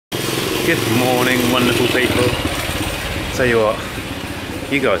Good morning, wonderful people. Tell you what,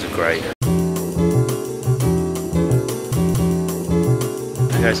 you guys are great.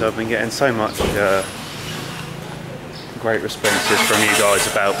 Okay, so I've been getting so much great responses from you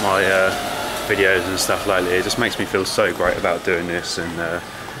guys about my videos and stuff lately. It just makes me feel so great about doing this, and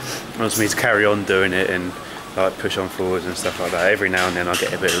wants me to carry on doing it and like push on forwards and stuff like that. Every now and then I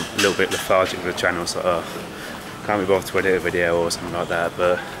get a little bit lethargic with the channel, so can't be bothered to edit a video or something like that.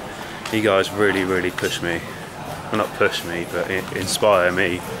 But you guys really push me. Well, not push me, but inspire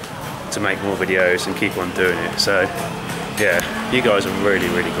me to make more videos and keep on doing it. So yeah, you guys are really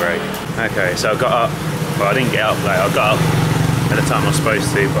great. Okay, so I got up. Well, I didn't get up late. I got up at the time I was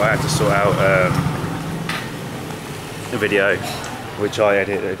supposed to, but I had to sort out a video which I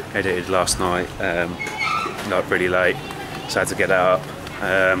edited last night. Like really late, so I had to get that up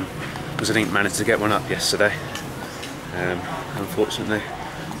because I didn't manage to get one up yesterday, unfortunately.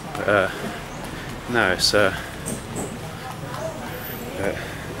 But no, so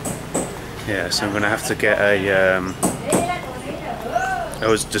yeah, so I'm gonna have to get a I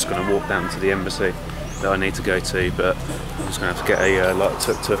was just gonna walk down to the embassy that I need to go to, but I'm just gonna have to get a like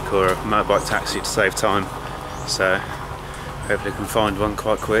tuk-tuk or a motorbike taxi to save time, so hopefully I can find one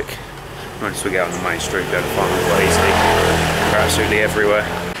quite quick. Once we get on the main street, they'll find them quite easily. They're absolutely everywhere.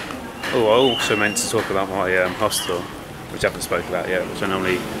 Oh, I also meant to talk about my hostel, which I haven't spoken about yet, which I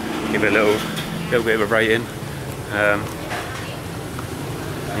normally give it a little bit of a rating.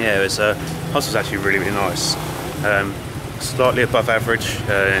 Yeah, hostel's actually really nice. Slightly above average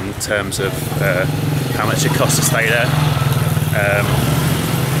in terms of how much it costs to stay there,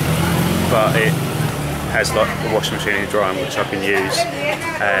 but it has like a washing machine and drying which I can use,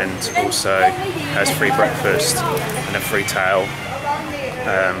 and also has free breakfast and a free towel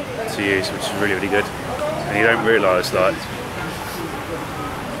to use, which is really good. And you don't realise, like,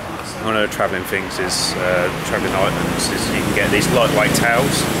 one of the travelling things is travelling items is you can get these lightweight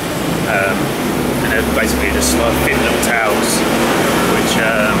towels, and they're basically just like thin little towels which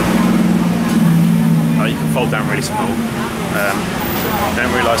you can fold down really small. You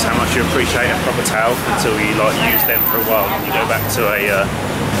don't realise how much you appreciate a proper towel until you like use them for a while and you go back to a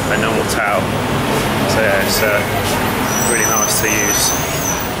normal towel. So yeah, it's really nice to use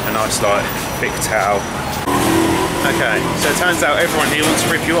a nice like big towel. Okay, so it turns out everyone here wants to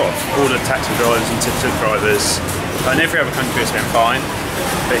rip you off. All the taxi drivers and tuk-tuk drivers. In every other country it's been fine,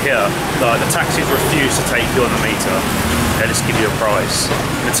 but here, like, the taxis refuse to take you on the meter. They just give you a price.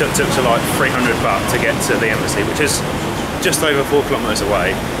 The tuk-tuks are like 300 baht to get to the embassy, which is just over 4 kilometres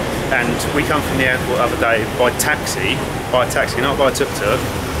away. And we come from the airport the other day by taxi, not by tuk-tuk,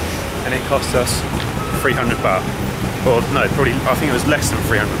 and it cost us 300 baht. Or no, probably, I think it was less than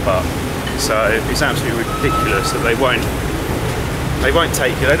 300 baht. So it's absolutely ridiculous that they won't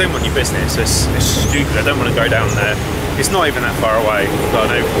take you. They don't want your business. It's stupid. They don't want to go down there. It's not even that far away, but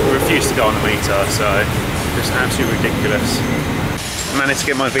they refuse to go on the meter, so it's absolutely ridiculous. I managed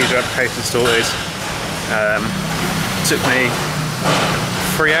to get my visa application sorted. Took me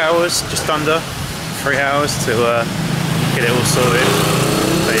 3 hours, just under 3 hours to get it all sorted.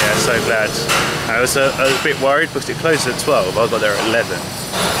 But yeah, so glad. I was a bit worried because it closed at 12. I got there at 11,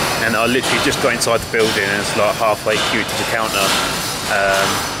 and I literally just got inside the building and it's like halfway queued to the counter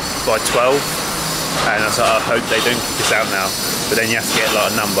by 12. And I was like, I hope they don't kick us out now. But then you have to get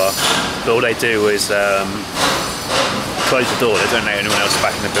like a number. But all they do is close the door. They don't let anyone else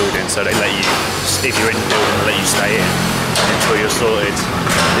back in the building, so they let you, if you're in the building, they let you stay in until you're sorted.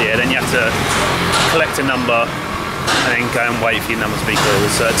 But yeah, then you have to collect a number and then go and wait for your number to be called.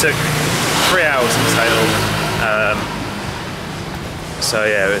 So it took 3 hours in total. So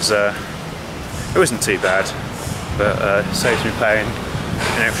yeah, it wasn't too bad, but it saves me paying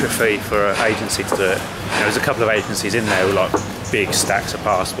an extra fee for an agency to do it. There's a couple of agencies in there with like big stacks of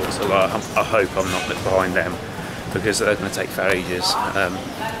passports, so like, I hope I'm not behind them, because they're going to take for ages.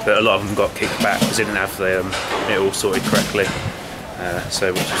 But a lot of them got kicked back because they didn't have it all sorted correctly,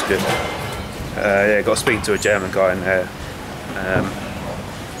 so which was good. Yeah, got to speak to a German guy in there.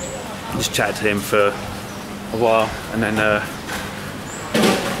 Just chatted to him for a while, and then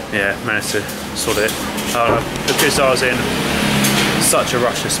yeah, managed to sort it. Because I was in such a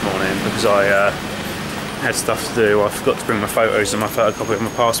rush this morning because I had stuff to do. I forgot to bring my photos and my photocopy of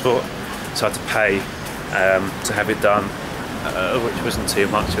my passport, so I had to pay to have it done, which wasn't too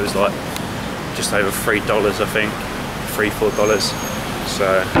much. It was like just over $3, I think, $3-4.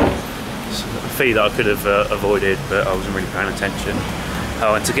 So it's a fee that I could have avoided, but I wasn't really paying attention.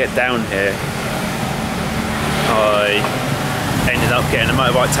 And to get down here, I ended up getting a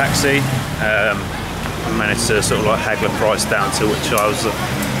motorbike taxi. I managed to sort of like haggle a price down to which I was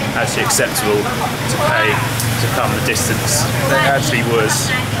actually acceptable to pay to come the distance. It actually was,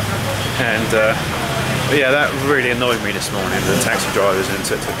 and but yeah, that really annoyed me this morning. The taxi drivers and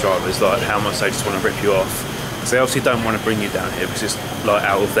tuk-tuk drivers, like how much they just want to rip you off. So they obviously don't want to bring you down here because it's like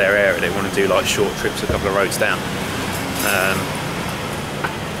out of their area. They want to do like short trips a couple of roads down.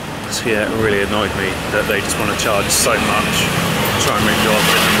 So yeah, it really annoyed me that they just want to charge so much, try and rip you off.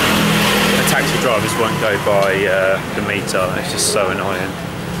 And the taxi drivers won't go by the meter. It's just so annoying.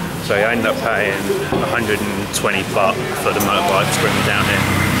 So I ended up paying 120 baht for the motorbike to bring me down here.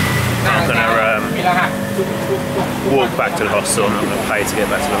 I'm going to walk back to the hostel, and I'm going to pay to get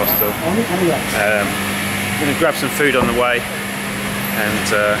back to the hostel. I'm going to grab some food on the way, and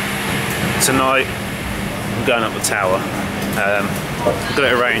tonight I'm going up the tower. I've got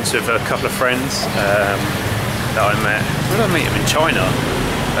it arranged with a couple of friends that I met. Where did I meet them? In China.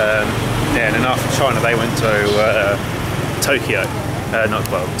 Yeah, and then after China they went to Tokyo. Not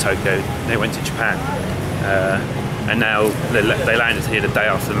well, Tokyo. They went to Japan. And now they landed here the day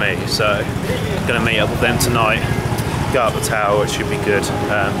after me, so I'm going to meet up with them tonight, go up the tower, it should be good.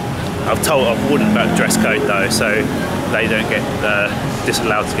 I've warned them about the dress code though, so they don't get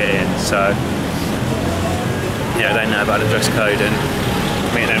disallowed to get in, so yeah, they know about the dress code, and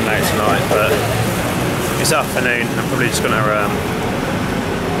meeting them later tonight. But it's afternoon, I'm probably just going to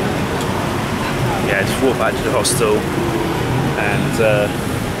yeah, just walk back to the hostel and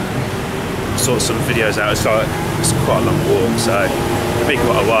sort some videos out. It's quite a long walk, so it'll be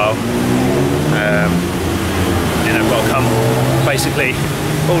quite a while. And I've got to come basically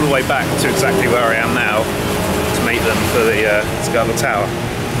all the way back to exactly where I am now to meet them for the to go up the tower.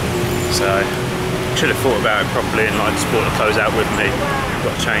 So I should have thought about it properly and like just brought the clothes out with me.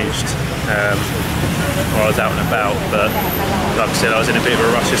 Got changed while I was out and about, but like I said, I was in a bit of a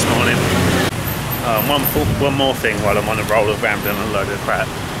rush this morning. One more thing while I'm on the roll of rambling on a load of crap.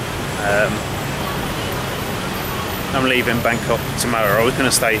 I'm leaving Bangkok tomorrow. I was going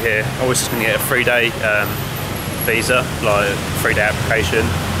to stay here. I was just going to get a 3-day visa, like a 3-day application,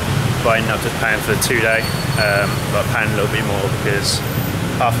 but I ended up just paying for the 2-day, but paying a little bit more because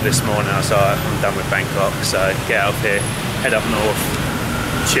after this morning I was like, I'm done with Bangkok, so get out of here, head up north,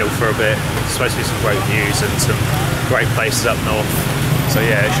 chill for a bit. There's supposed to be some great views and some great places up north, so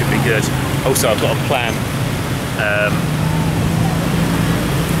yeah, it should be good. Also, I've got a plan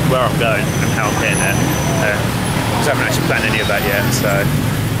where I'm going and how I'm getting there. Because I haven't actually planned any of that yet, so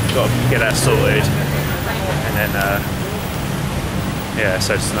I've got to get that sorted, and then yeah,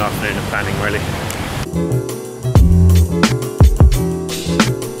 so it's an afternoon of planning really.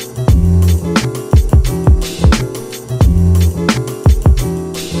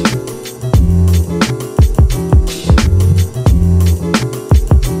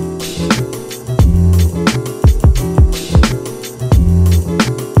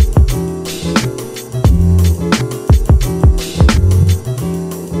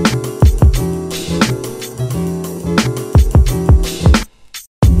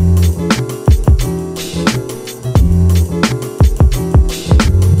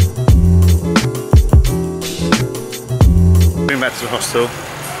 Back to the hostel.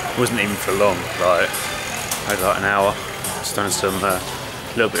 It wasn't even for long, like I had like an hour. Just done some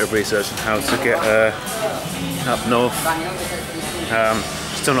little bit of research on how to get up north.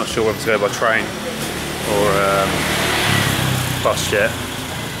 Still not sure whether to go by train or bus yet.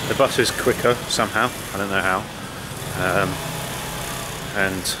 The bus is quicker somehow, I don't know how,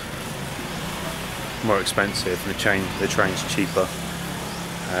 and more expensive, and the train's cheaper,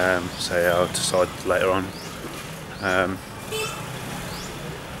 so yeah, I'll decide later on.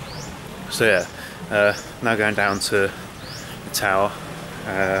 So yeah, now going down to the tower,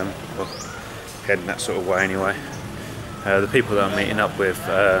 well, heading that sort of way anyway. The people that I'm meeting up with,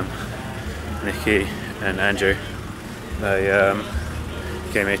 Nikki and Andrew, they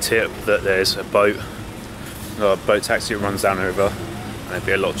gave me a tip that there's a boat taxi that runs down the river, and it'd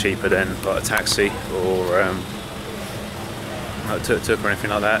be a lot cheaper than like a taxi or like tuk-tuk or anything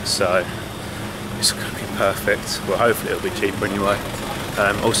like that, so it's going to be perfect. Well, hopefully it'll be cheaper anyway.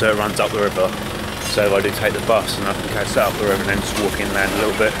 Also it runs up the river, so if I do take the bus and I can catch that up the river and then just walk inland a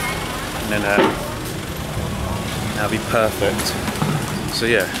little bit, and then that'll be perfect. So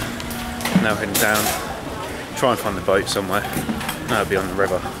yeah, now heading down, try and find the boat somewhere. That'll be on the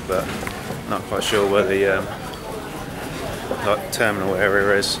river, but not quite sure where the like terminal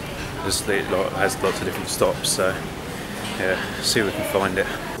area is. It has lots of different stops, so yeah, see if we can find it.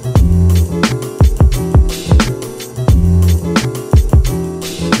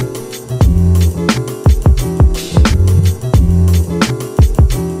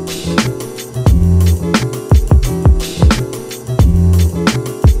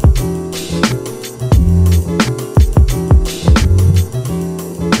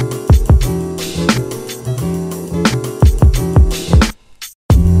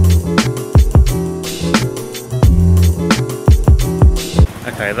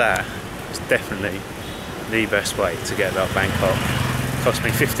 Okay, that is definitely the best way to get about Bangkok. It cost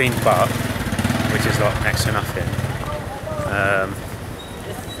me 15 baht, which is like next to nothing.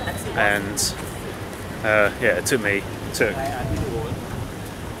 Yeah, it took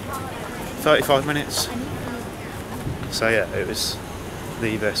 35 minutes. So yeah, it was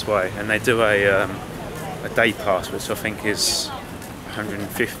the best way. And they do a day pass, which I think is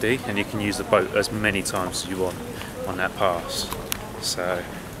 150, and you can use the boat as many times as you want on that pass. So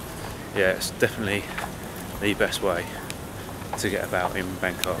yeah, it's definitely the best way to get about in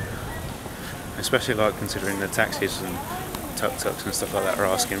Bangkok, especially like considering the taxis and tuk-tuks and stuff like that are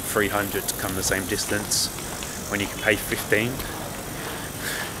asking 300 to come the same distance when you can pay 15.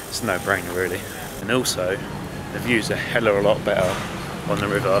 It's a no-brainer really. And also the views are a hell of a lot better on the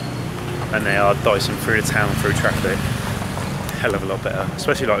river than they are dicing through the town through traffic. Hell of a lot better,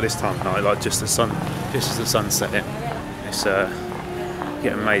 especially like this time of night, like just as the sun's setting. It's you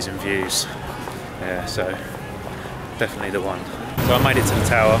get amazing views. Yeah, so definitely the one. So I made it to the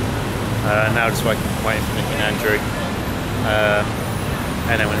tower. Now just waiting for Nick and Andrew.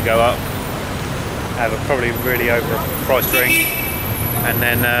 And then we're going to go up, have a probably really overpriced drink, and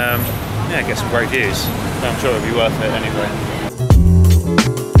then yeah, get some great views. So I'm sure it'll be worth it anyway.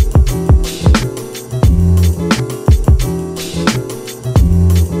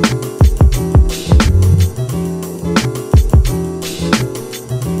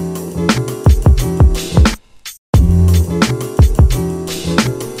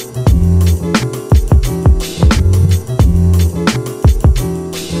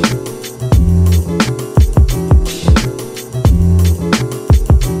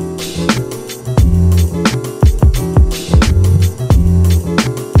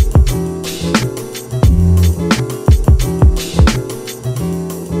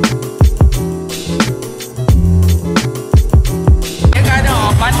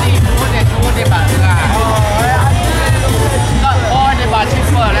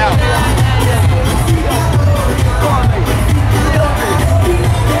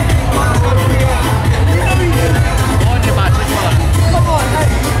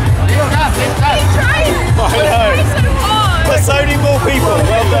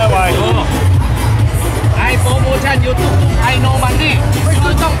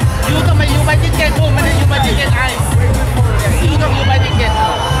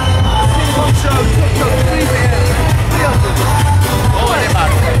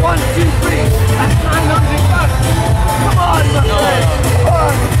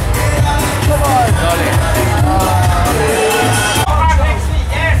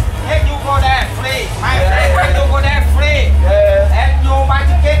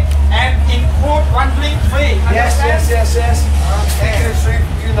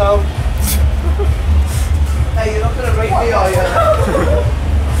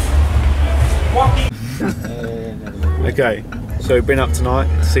 Okay, so we've been up tonight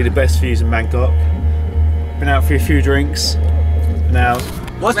to see the best views in Bangkok. Been out for a few drinks. Now,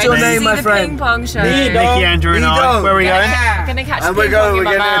 what's your name, my friend? Ping pong show. Nicky, Andrew, and I. Where are we going? I'm gonna catch And ping pong in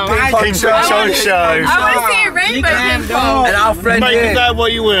my mouth. a ping pong show. I want to see a rainbow ping pong. And our friend Make here, of that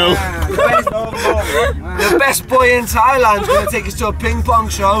what you will. the best boy in Thailand, is going to take us to a ping pong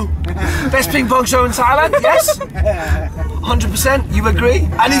show. Best ping pong show in Thailand, yes? 100%, you agree?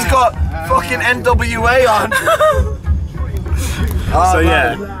 And he's got fucking NWA on. So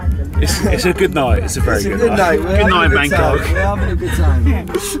yeah, it's a good night. It's a very good night. Good night in Bangkok. We're having a good time.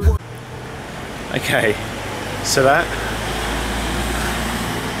 Okay, so that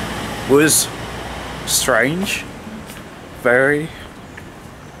was strange. Very,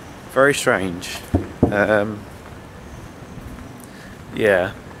 very strange.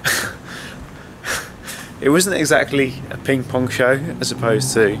 Yeah. It wasn't exactly a ping pong show as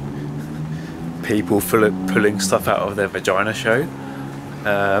opposed to people pulling stuff out of their vagina show.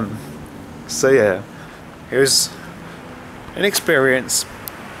 So yeah, it was an experience.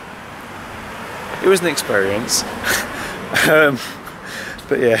 It was an experience.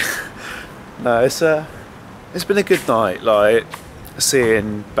 But yeah, no, it's been a good night. Like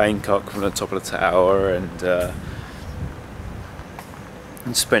seeing Bangkok from the top of the tower and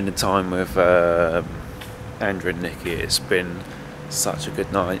spending time with Andrew and Nicky. It's been such a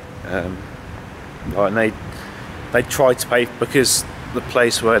good night. And they tried to pay, because the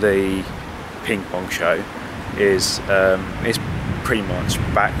place where the ping pong show is pretty much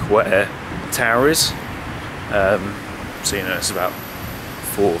back where the tower is. So you know, it's about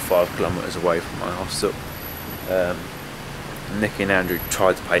 4 or 5 kilometres away from my hostel. Nicky and Andrew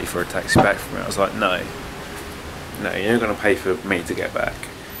tried to pay for a taxi back from it. I was like, no, you're not going to pay for me to get back.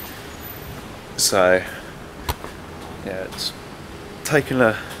 So yeah, it's taking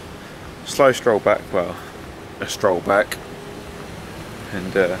a slow stroll back, well, a stroll back,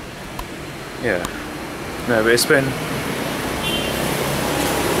 and yeah, no, but it's been,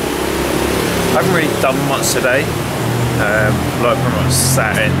 I haven't really done much today. Like pretty much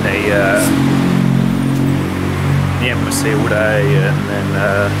sat in the embassy all day, and then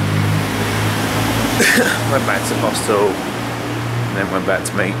went back to the hostel, and then went back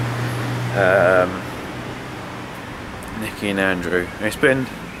to meet Nikki and Andrew. And it's been,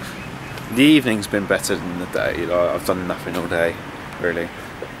 the evening's been better than the day. Like, I've done nothing all day, really.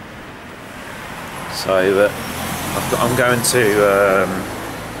 So, but I'm going to,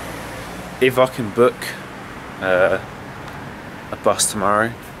 if I can book a bus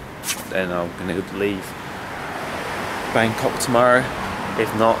tomorrow, then I'm going to leave Bangkok tomorrow.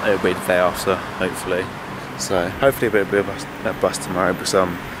 If not, it'll be the day after, hopefully. So hopefully it'll be a bus tomorrow, because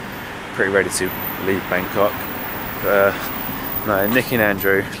I'm pretty ready to leave Bangkok. No, Nick and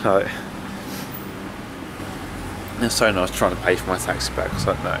Andrew, like, it's so nice trying to pay for my taxi back. I was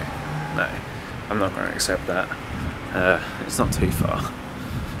like, no, I'm not going to accept that. It's not too far.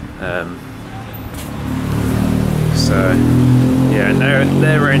 So yeah, and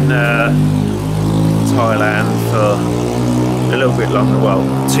they're in Thailand for a little bit longer. Well,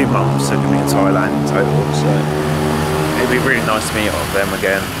 2 months they're going to be in Thailand in total. So it'd be really nice to meet up with them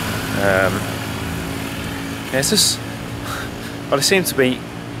again. Yeah, it's just, well, they seem to be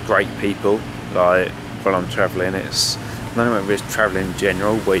great people. Like, while I'm travelling, it's, I don't know if it's travelling in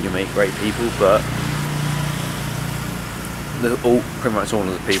general where you meet great people, but pretty much all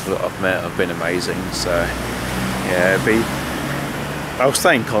of the people that I've met have been amazing. So yeah, I'll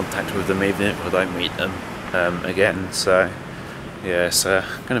stay in contact with them even if I don't meet them again. So yeah, it's going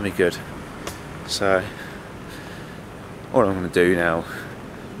to be good. So all I'm going to do now,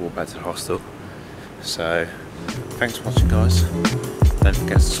 walk back to the hostel. So thanks for watching, guys. Don't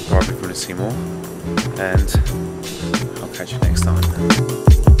forget to subscribe if you want to see more, and I'll catch you next time.